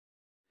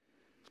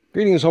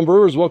Greetings,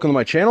 homebrewers. Welcome to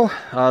my channel.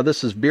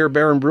 This is Beer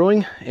Baron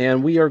Brewing,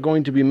 and we are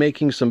going to be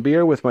making some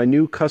beer with my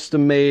new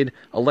custom-made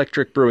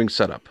electric brewing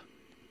setup.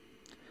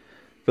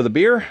 For the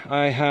beer,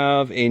 I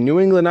have a New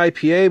England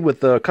IPA with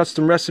the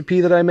custom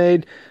recipe that I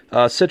made,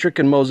 citric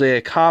and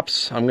mosaic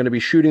hops. I'm going to be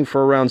shooting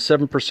for around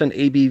 7%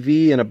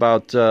 ABV and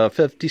about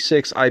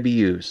 56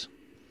 IBUs.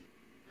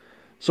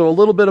 So a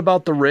little bit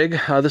about the rig.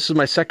 This is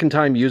my second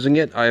time using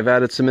it. I've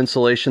added some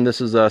insulation. This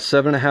is a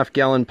 7.5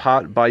 gallon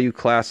pot, Bayou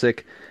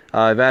Classic.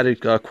 I've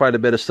added quite a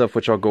bit of stuff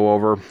which I'll go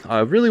over.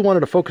 I really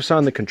wanted to focus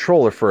on the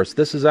controller first.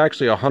 This is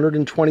actually a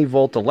 120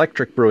 volt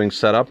electric brewing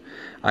setup.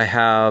 I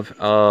have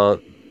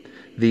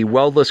the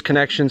weldless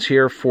connections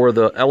here for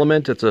the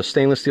element. It's a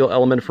stainless steel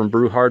element from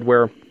Brew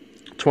hardware.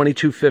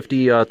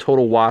 2250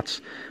 total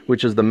watts,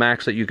 which is the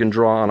max that you can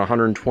draw on a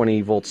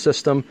 120 volt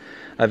system.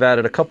 I've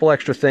added a couple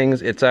extra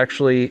things. It's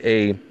actually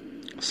a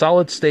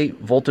solid state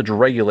voltage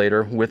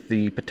regulator with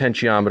the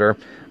potentiometer.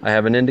 I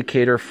have an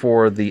indicator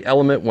for the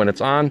element when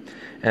it's on,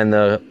 and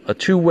a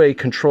two-way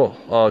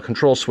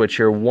control switch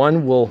here.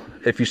 One will,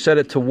 if you set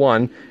it to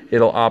 1,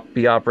 it'll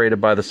be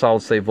operated by the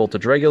solid state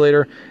voltage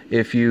regulator.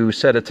 If you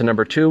set it to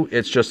number 2,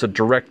 it's just a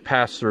direct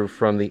pass-through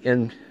from the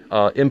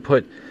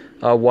input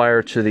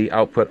wire to the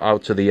output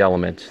out to the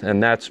element,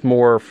 and that's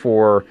more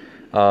for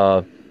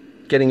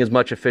getting as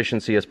much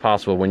efficiency as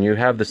possible. When you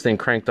have this thing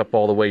cranked up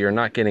all the way, you're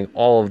not getting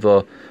all of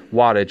the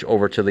wattage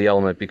over to the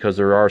element because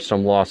there are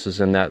some losses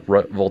in that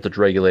voltage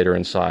regulator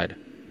inside.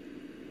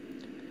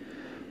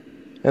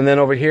 And then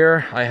over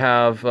here I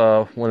have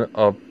a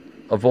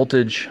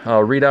voltage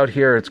readout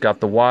here. It's got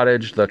the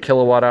wattage, the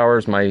kilowatt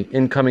hours, my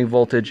incoming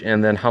voltage,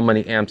 and then how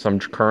many amps I'm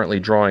currently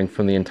drawing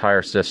from the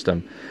entire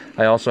system.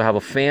 I also have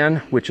a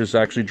fan which is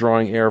actually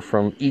drawing air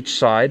from each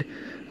side,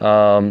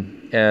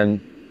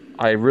 and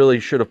I really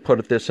should have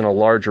put this in a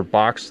larger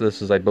box.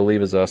 This is, I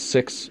believe, is a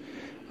 6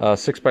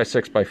 by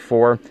 6 by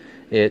 4.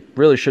 It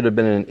really should have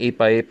been an 8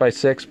 by 8 by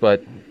 6,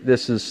 but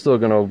this is still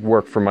going to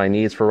work for my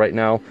needs for right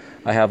now.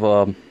 I have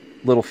a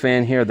little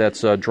fan here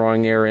that's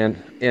drawing air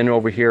in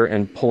over here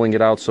and pulling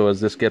it out, so as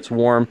this gets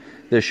warm,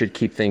 this should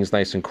keep things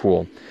nice and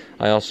cool.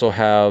 I also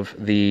have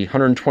the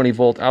 120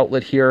 volt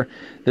outlet here.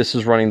 This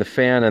is running the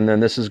fan, and then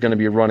this is going to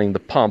be running the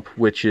pump,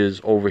 which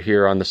is over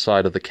here on the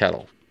side of the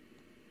kettle.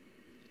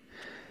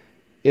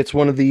 It's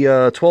one of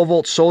the 12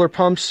 volt solar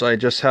pumps. I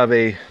just have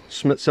a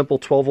simple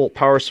 12 volt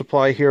power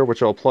supply here,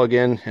 which I'll plug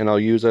in and I'll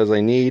use as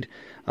I need.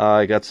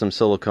 I got some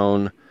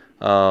silicone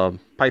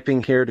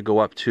piping here to go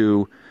up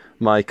to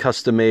my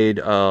custom made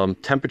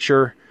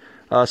temperature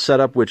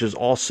setup, which is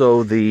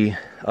also the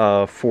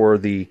for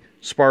the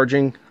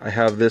sparging. I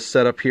have this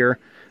setup here.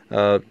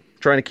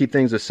 Trying to keep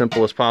things as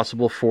simple as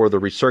possible for the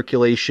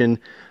recirculation.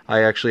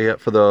 I actually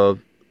have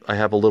I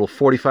have a little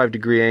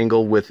 45-degree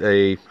angle with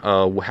a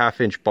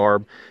half-inch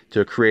barb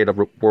to create a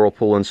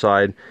whirlpool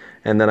inside.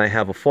 And then I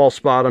have a false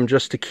bottom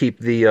just to keep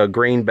the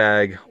grain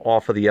bag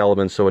off of the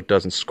element so it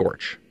doesn't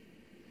scorch.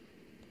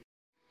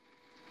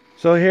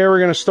 So here we're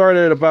going to start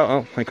at about,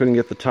 oh, I couldn't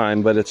get the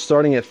time, but it's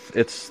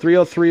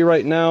 3:03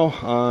 right now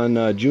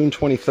on June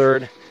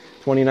 23rd,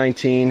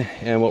 2019.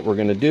 And what we're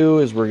going to do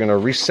is we're going to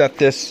reset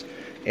this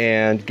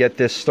and get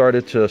this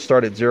started to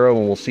start at 0,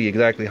 and we'll see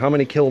exactly how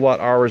many kilowatt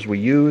hours we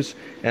use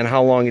and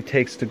how long it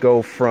takes to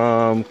go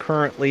from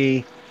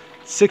currently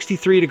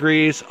 63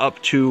 degrees up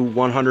to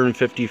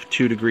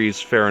 152 degrees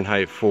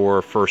Fahrenheit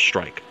for first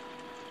strike.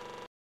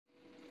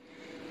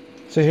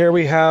 So here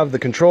we have the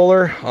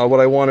controller. What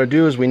I want to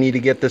do is we need to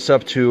get this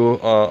up to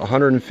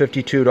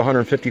 152 to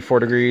 154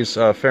 degrees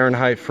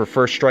Fahrenheit for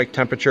first strike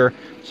temperature.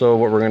 So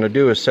what we're going to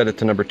do is set it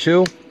to number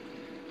 2.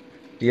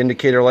 The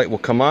indicator light will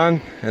come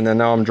on, and then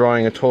now I'm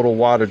drawing a total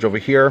wattage over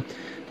here.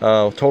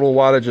 Total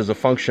wattage is a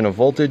function of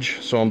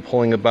voltage, so I'm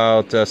pulling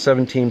about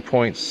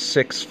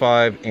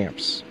 17.65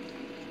 amps.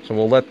 So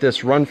we'll let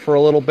this run for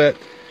a little bit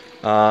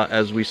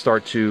as we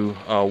start to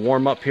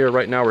warm up here.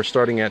 Right now we're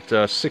starting at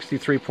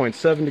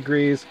 63.7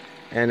 degrees,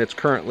 and it's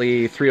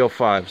currently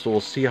 3:05. So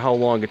we'll see how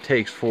long it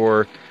takes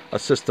for a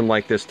system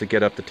like this to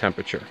get up to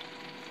temperature.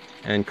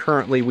 And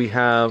currently we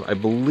have, I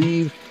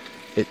believe,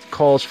 it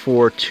calls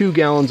for 2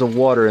 gallons of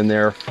water in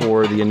there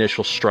for the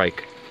initial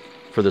strike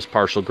for this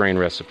partial grain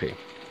recipe.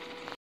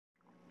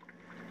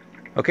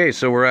 Okay,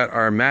 so we're at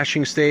our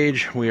mashing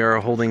stage. We are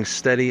holding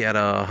steady at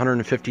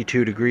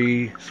 152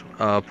 degrees,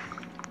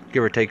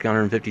 give or take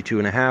 152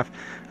 and a half.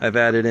 I've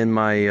added in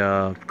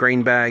my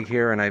grain bag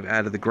here, and I've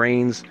added the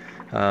grains.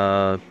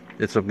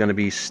 It's going to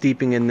be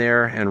steeping in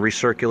there and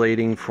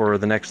recirculating for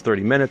the next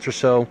 30 minutes or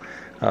so,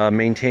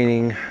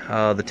 maintaining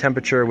the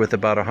temperature with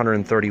about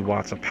 130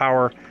 watts of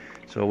power.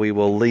 So we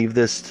will leave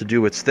this to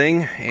do its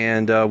thing,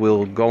 and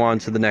we'll go on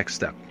to the next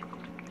step.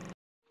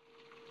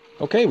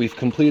 Okay, we've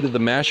completed the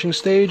mashing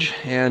stage,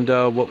 and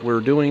what we're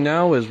doing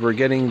now is we're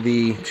getting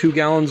the 2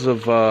 gallons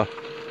of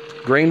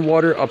grain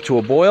water up to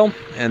a boil,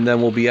 and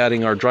then we'll be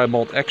adding our dry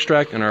malt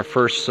extract and our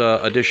first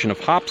addition of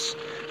hops.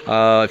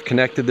 I've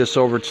connected this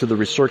over to the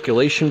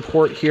recirculation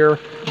port here.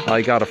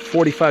 I got a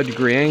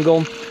 45-degree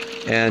angle,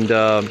 and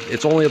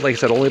it's only, like I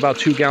said, only about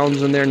 2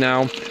 gallons in there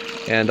now.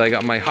 And I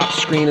got my hop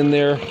screen in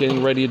there,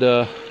 getting ready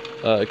to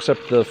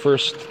accept the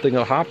first thing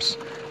of hops.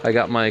 I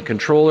got my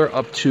controller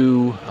up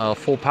to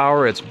full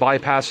power. It's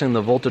bypassing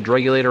the voltage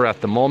regulator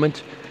at the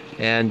moment,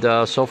 and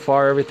so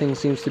far everything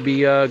seems to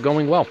be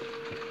going well.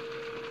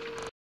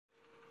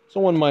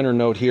 So one minor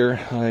note here,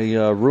 I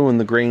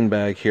ruined the grain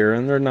bag here,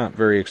 and they're not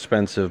very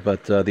expensive,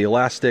 but the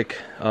elastic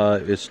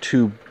is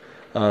too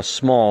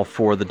small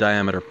for the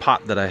diameter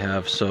pot that I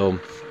have,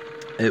 so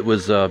it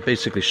was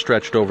basically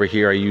stretched over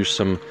here. I used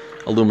some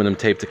aluminum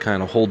tape to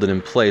kind of hold it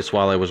in place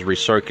while I was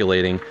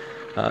recirculating.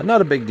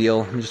 Not a big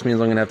deal. It just means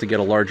I'm going to have to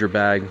get a larger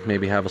bag,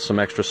 maybe have some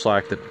extra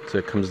slack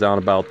that comes down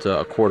about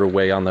a quarter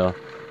way on the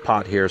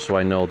pot here, so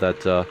I know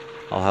that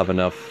I'll have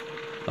enough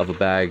of a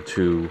bag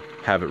to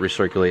have it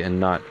recirculate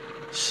and not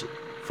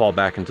fall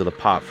back into the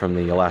pot from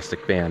the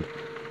elastic band.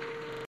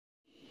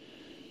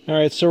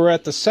 Alright, so we're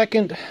at the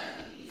second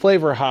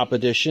flavor hop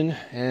edition,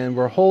 and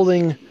we're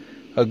holding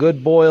a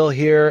good boil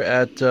here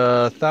at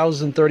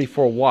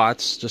 1034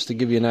 watts, just to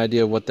give you an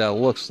idea of what that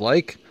looks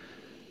like.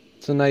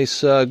 It's a nice,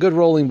 good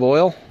rolling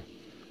boil.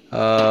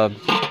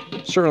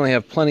 Certainly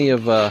have plenty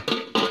of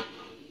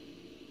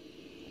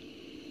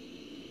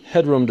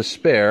headroom to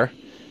spare,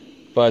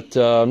 but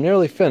I'm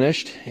nearly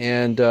finished,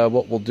 and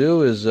what we'll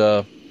do is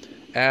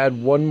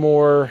add one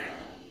more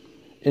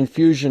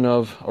infusion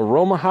of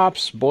aroma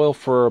hops, boil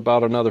for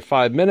about another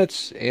 5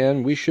 minutes,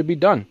 and we should be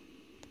done.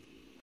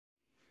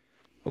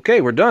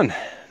 Okay, we're done.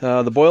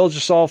 The boil is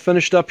just all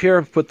finished up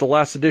here. Put the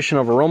last addition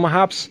of aroma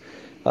hops.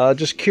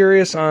 Just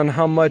curious on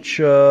how much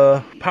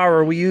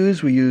power we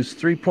use. We use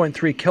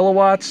 3.3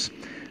 kilowatts.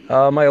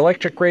 My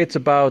electric rate's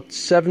about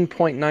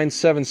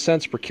 7.97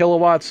 cents per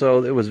kilowatt,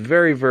 so it was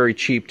very, very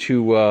cheap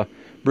to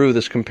brew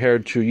this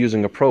compared to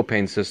using a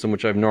propane system,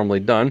 which I've normally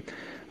done.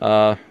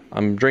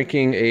 I'm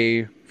drinking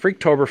a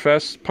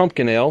Freaktoberfest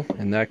pumpkin ale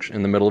in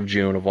the middle of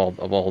June of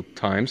all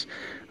times.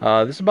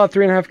 This is about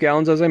 3.5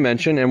 gallons, as I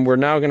mentioned, and we're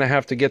now going to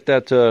have to get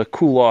that to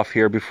cool off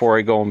here before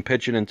I go and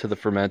pitch it into the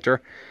fermenter.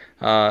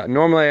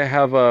 Normally I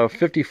have a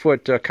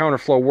 50-foot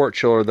counterflow wort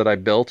chiller that I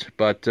built,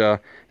 but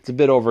it's a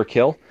bit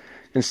overkill.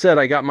 Instead,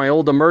 I got my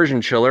old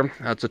immersion chiller.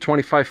 It's a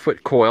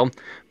 25-foot coil,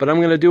 but I'm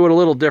going to do it a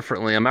little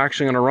differently. I'm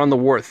actually going to run the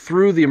wort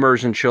through the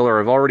immersion chiller.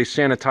 I've already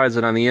sanitized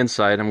it on the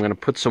inside. I'm going to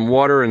put some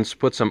water and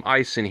put some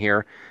ice in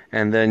here,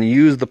 and then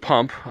use the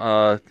pump.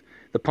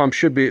 The pump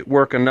should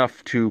work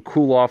enough to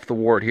cool off the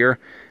wort here,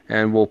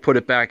 and we'll put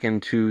it back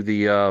into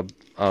the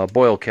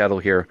boil kettle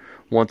here.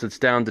 Once it's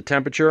down to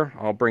temperature,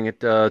 I'll bring it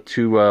to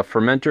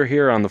fermenter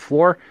here on the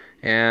floor,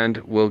 and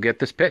we'll get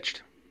this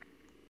pitched.